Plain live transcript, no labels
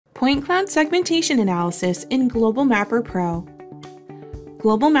Point cloud segmentation analysis in Global Mapper Pro.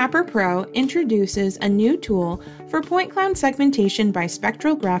 Global Mapper Pro introduces a new tool for point cloud segmentation by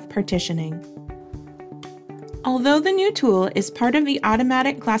spectral graph partitioning. Although the new tool is part of the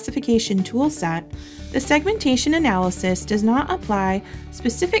automatic classification toolset, the segmentation analysis does not apply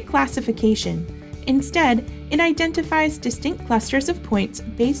specific classification. Instead, it identifies distinct clusters of points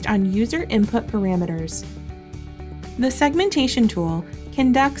based on user input parameters. The segmentation tool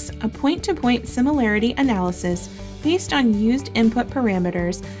conducts a point-to-point similarity analysis based on used input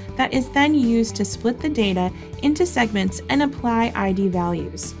parameters that is then used to split the data into segments and apply ID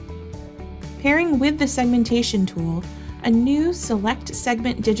values. Pairing with the segmentation tool, a new Select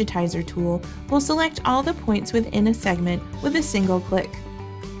Segment Digitizer tool will select all the points within a segment with a single click.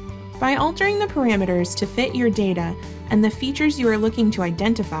 By altering the parameters to fit your data and the features you are looking to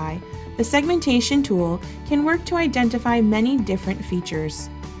identify, the segmentation tool can work to identify many different features.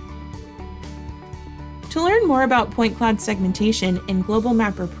 To learn more about point cloud segmentation in Global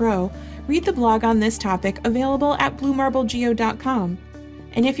Mapper Pro, read the blog on this topic available at bluemarblegeo.com.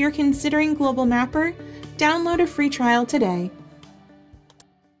 And if you're considering Global Mapper, download a free trial today